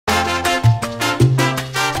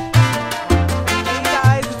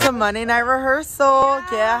Monday night rehearsal.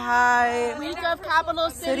 Yeah, hi. Week of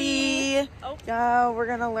Capital City. Oh. Yeah, we're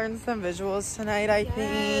gonna learn some visuals tonight, I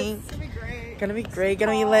think. It's gonna be great. Gonna be great,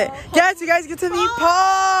 gonna be lit. Yes, you guys get to meet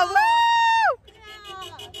Paul. Woo!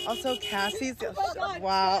 Yeah. Also, Cassie's.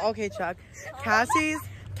 Wow. Okay, Chuck. Cassie's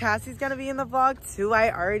gonna be in the vlog too.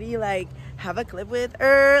 I already like have a clip with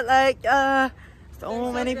her. Like,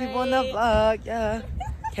 so many people in the vlog. Yeah.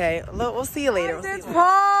 Okay, we'll see you later. It's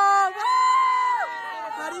Paul.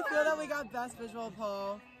 How do you feel that we got best visual,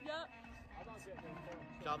 Paul? Yep.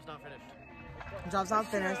 Job's not finished. Job's not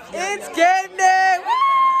finished. It's getting it.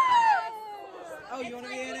 Oh, you want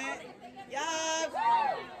to be in it? Yeah.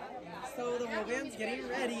 So the whole band's getting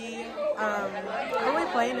ready. What are we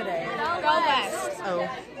playing today? Go West. Oh.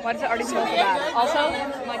 Why does it already smell so bad? Also,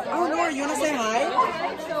 Oh, Nora, you want to say hi?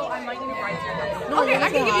 so I might need a ride. No, Okay, I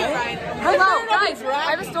can give you a ride. Hello, guys.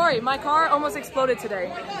 I have a story. My car almost exploded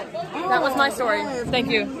today. That was my story. Thank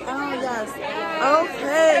you. Oh, yes.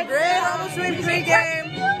 Okay, great. Almost doing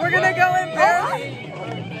pregame. We're going to go in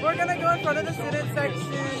We're going to go in front of the student section.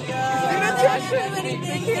 Student section,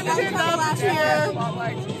 anything.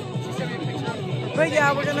 But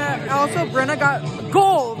yeah, we're gonna. Also, Brenna got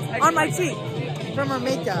gold on my cheek from her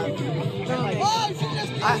makeup.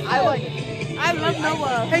 I love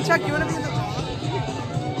Noah. Hey, Chuck, you wanna be in the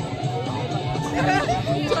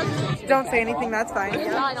Don't say anything, that's fine.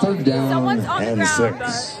 Yeah. Third down Someone's on the and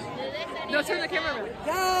ground. 6. No, turn the camera around.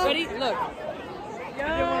 Yeah. Ready? Look.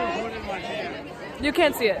 You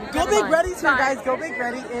can't see it. Go Big Ready's here, guys. Go Big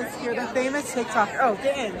Ready is here, the famous TikToker. Oh,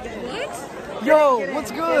 get in. What? Yo,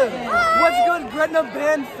 what's good? What's good, Gretna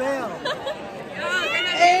band fam?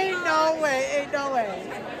 Ain't no way.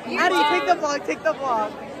 Addie, take the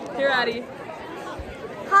vlog. Here, Addie.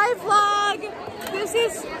 Hi, vlog. This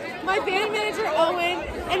is my band manager, Owen,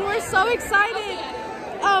 and we're so excited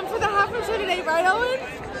for the halftime show today, right, Owen?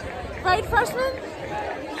 Right, freshman?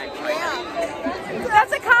 Yeah.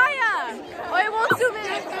 That's Akaya. Oh, I won't zoom in.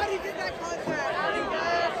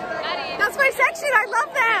 That's my section. I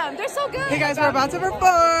love them. They're so good. Hey guys, we're about to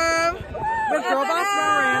perform with Girl Boss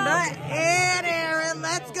Miranda and Aaron.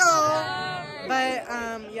 Let's go. But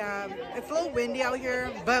yeah, it's a little windy out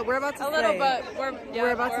here, but we're about to play. A little, but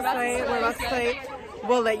we're about to play.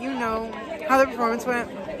 We'll let you know how the performance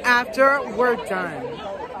went after we're done.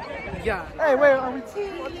 Yeah. Hey, wait, are we?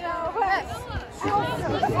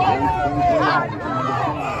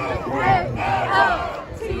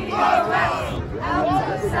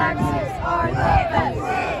 Alto saxes are the best.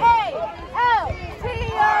 A-L-T-O-S.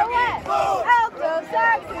 Alto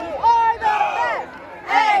saxes are the best.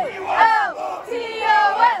 A-L-T-O-S.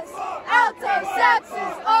 Alto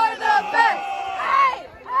saxes are the best.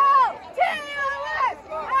 A-L-T-O-S.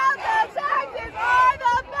 Alto saxes are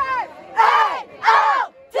the best.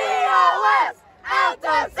 A-L-T-O-S.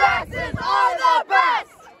 Alto saxes are the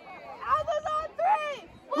best. Alto's on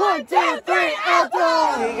 3. 1, 2, 3, alto.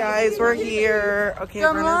 Hey guys, we're here. Okay,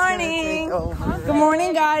 Good morning. Good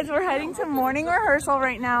morning, guys. We're heading to morning rehearsal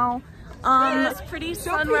right now. It's pretty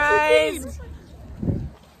sunrise.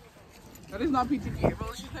 That is not PTP.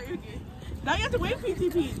 Now you have to wait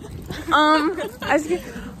PTP.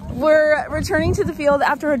 We're returning to the field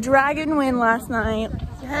after a dragon win last night.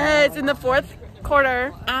 Yes, in the fourth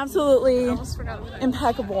quarter. Absolutely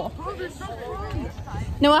impeccable.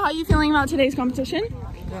 Noah, how are you feeling about today's competition?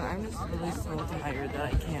 No, I'm just really so tired that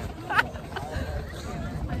I can't.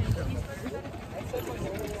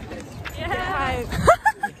 Yeah.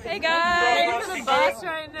 Hey guys, we're for the bus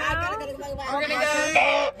right now. We're gonna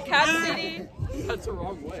go Cap City. That's the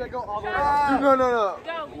wrong way. Should I go all the way?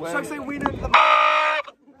 No. Should I say we did the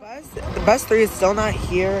bus 3 is still not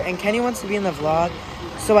here, and Kenny wants to be in the vlog,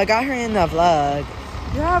 so I got her in the vlog.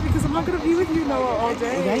 Yeah, because I'm not gonna be with you, Noah, all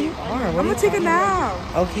day. Yeah, you are. I'm gonna take a nap.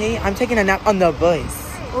 Okay, I'm taking a nap on the bus.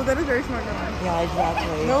 Oh, that is very smart, Noah. Yeah,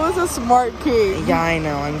 exactly. Noah's a smart kid. Yeah, I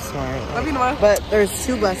know, I'm smart. Love you, Noah. But there's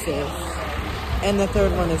 2 buses, and the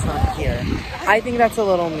 3rd one is not here. I think that's a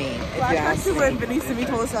little mean, if you ask me. When Vinny Simi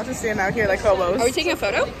told us not to stand out here like hobos. Are we taking a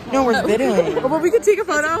photo? No, we're videoing. Oh, but we could take a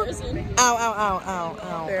photo.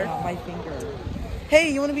 Ow. There. Ow, my finger.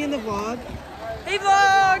 Hey, you want to be in the vlog? Hey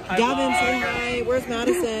vlog! Gavin, say hi. Where's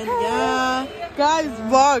Madison? Yeah. Guys,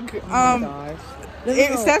 vlog. Gosh.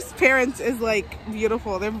 Steph's parents is like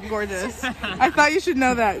beautiful. They're gorgeous. I thought you should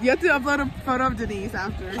know that. You have to upload a photo of Denise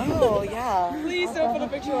after. Oh, yeah. Please don't put a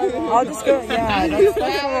picture of me. I'll just go, yeah, that's a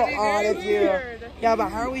little odd of you. Yeah, but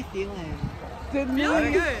how are we feeling?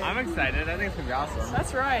 I'm excited. I think it's gonna be awesome.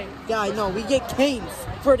 That's right. Yeah, I know. We get canes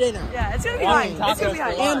for dinner. Yeah, it's gonna be hype. It's gonna be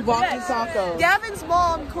hype. And walking tacos. Gavin's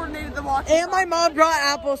mom coordinated the walking. And my mom brought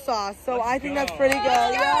applesauce, so I think that's pretty good.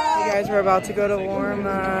 Yeah. You guys, we're about to go to warm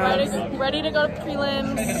up. Ready to go to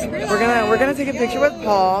prelims. We're gonna take a picture with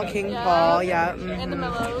Paul, King Paul. Yeah. And the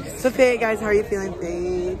Mellows. So Faye, guys, how are you feeling,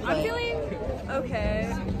 Faye? I'm feeling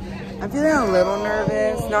okay. I'm feeling a little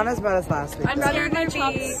nervous. Not as bad as last week. I'm scared my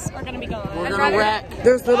chops are gonna be gone. We're gonna wreck.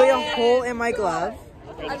 There's literally a hole in my glove.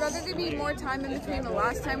 I'd rather there be more time in between the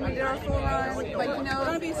last time we did our full run, like, you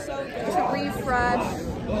know, to refresh.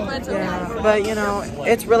 But it's okay. Yeah, but you know,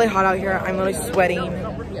 it's really hot out here. I'm really sweating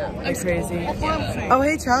like crazy. Oh,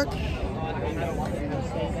 hey, Chuck.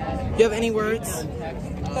 You have any words?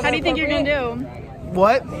 How do you think you're gonna do?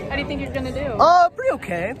 What? How do you think you're gonna do? Pretty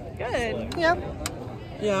okay. Good. Yeah.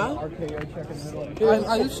 Yeah?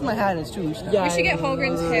 I loosened my hat. It's too loose now. Yeah. We should get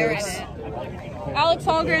Holgren's hair in it. Alex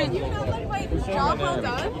Holgren. Job well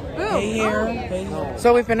done. Hey here.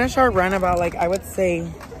 So we finished our run about, like, I would say,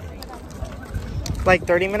 like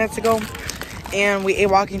 30 minutes ago. And we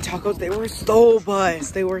ate walking tacos. They were so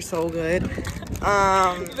buzzed. They were so good.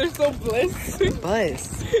 They're so bliss.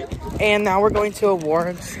 Buzz. And now we're going to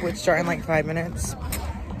awards, which start in like 5 minutes.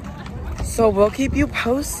 So we'll keep you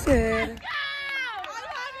posted.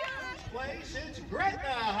 It's Gretna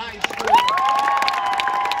High School.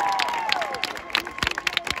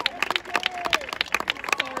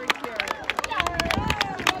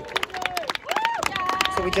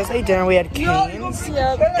 So we just ate dinner. We had canes.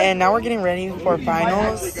 And now we're getting ready for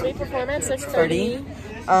finals. We perform at 6:30.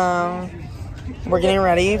 We're getting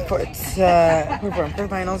ready for perform for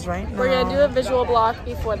finals right now. We're gonna do a visual block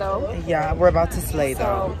before though. Yeah, we're about to slay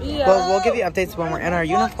though. So, yeah. Well, we'll give you updates when we're in our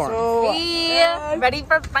uniform. Ready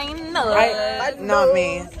for finals. Not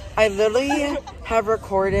me. I literally have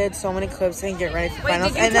recorded so many clips saying get ready for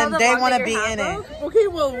finals, and then they want to be in it. Okay,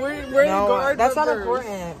 well, we're in guard. That's not first.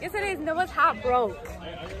 important. Yes, it is. Noah's hat broke,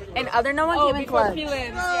 and other Noah came in clutch.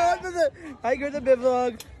 Hi, you're the bib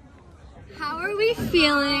vlog. How are we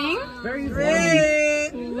feeling? Very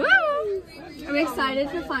great. Woo! Are we excited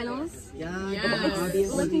for finals? Yeah.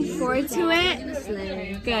 Looking forward to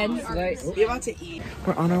it. Good. We're about to eat.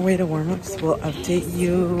 We're on our way to warm-ups. We'll update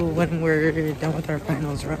you when we're done with our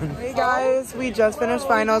finals run. Hey guys, we just finished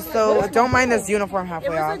finals, so don't mind this uniform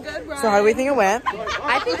halfway off. So how do we think it went?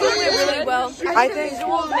 I think it went really well. I think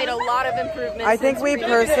Visuals made a lot of improvements. I think we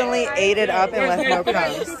personally ate it up and left no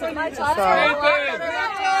crumbs. So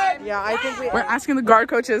yeah, I think We're asking the guard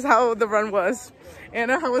coaches how the run was.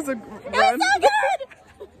 Anna, how was the run? It was so good.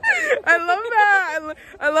 I love that.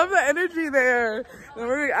 I love the energy there. Then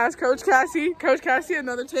we're gonna ask Coach Cassie. Coach Cassie,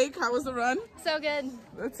 another take. How was the run? So good.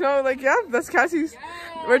 So like, yeah, that's Cassie's.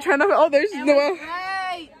 We're trying to. Oh, there's Noah.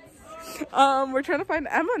 We're trying to find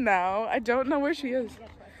Emma now. I don't know where she is.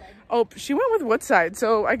 Oh, she went with Woodside.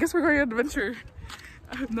 So I guess we're going on adventure.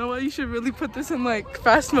 Noah, you should really put this in like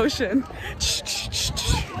fast motion.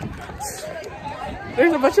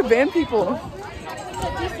 There's a bunch of band people.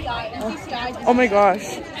 Oh my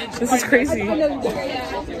gosh, this is crazy.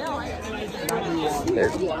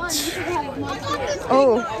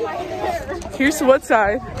 Oh, here's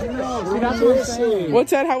Woodside.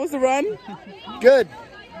 Woodside, how was the run? Good.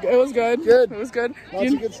 It was good. Good. It was good.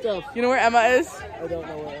 Lots of good stuff. You know where Emma is? I don't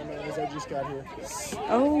know where Emma is. I just got here.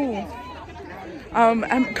 Oh.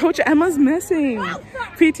 Coach Emma's missing.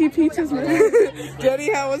 PT Pizza's missing. Jenny,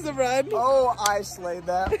 how was the run? Oh, I slayed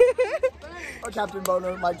that. Captain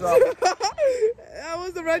Boner, mic drop. How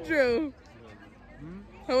was the run, Drew?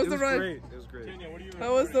 How was the run? Great. It was great.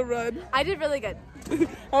 How was the run? I did really good.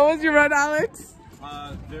 How was your run, Alex?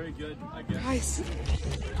 Very good, I guess. Nice.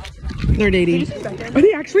 they're dating. Are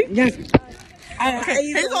they actually? Yes.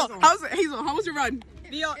 Okay. Hazel, how was your run?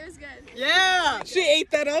 It was good. Yeah. She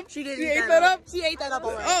ate that up. She ate that up. She ate that up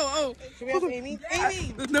already. Oh. Should we ask Amy?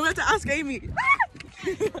 Amy! No, we have to ask Amy.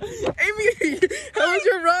 Amy, how was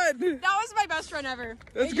your run? That was my best run ever.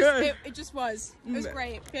 That's good. It just was. It was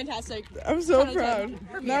great. Fantastic. I'm so proud.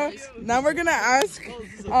 Now we're gonna ask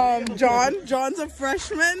John. John's a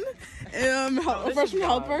freshman, a freshman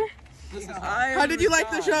helper. How did you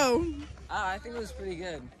like the show? I think it was pretty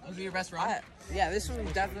good. Was it your best run? Yeah, this was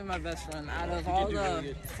definitely my best run. Out of all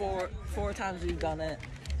the four times we've done it,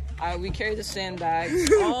 we carried the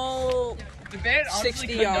sandbags all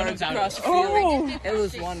 60 yards across the field. Oh. It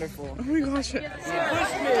was wonderful. Oh my gosh.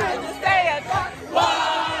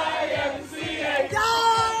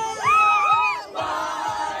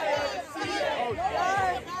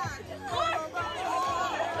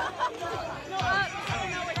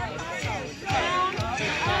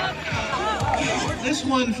 This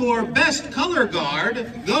one for Best Color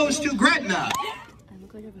Guard goes to Gretna.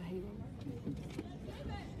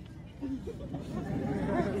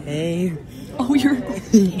 Hey. Oh, you're.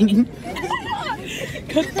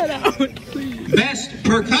 Cut that out, please. Best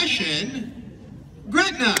Percussion,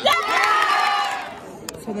 Gretna.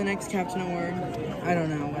 So the next captain award, I don't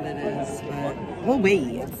know what it is, but we'll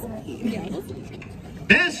wait.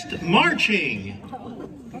 Best Marching,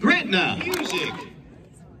 Gretna. Music,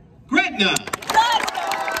 Gretna.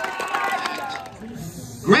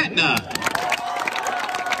 Gretna.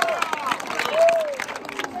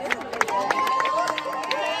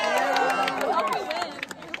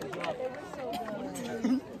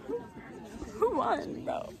 Who won,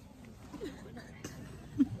 bro?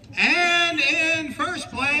 And in first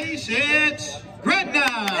place, it's Gretna.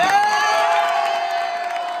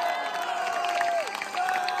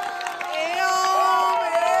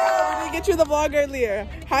 Get you the vlog earlier.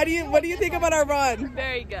 What do you think about our run?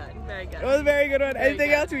 Very good, very good. It was a very good one.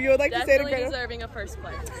 Anything else you would like to say to Definitely Greta? deserving of first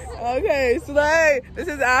place. Okay, so this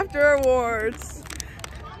is after awards.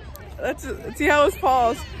 Let's see how it was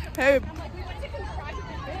Paul's. Hey,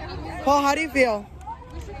 Paul, how do you feel?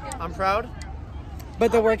 I'm proud.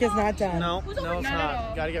 But the work is not done. No, it's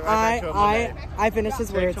not. Gotta get right back to it Monday. I finished his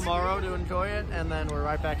Take words. tomorrow to enjoy it, and then we're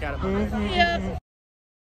right back at it Monday. Yep.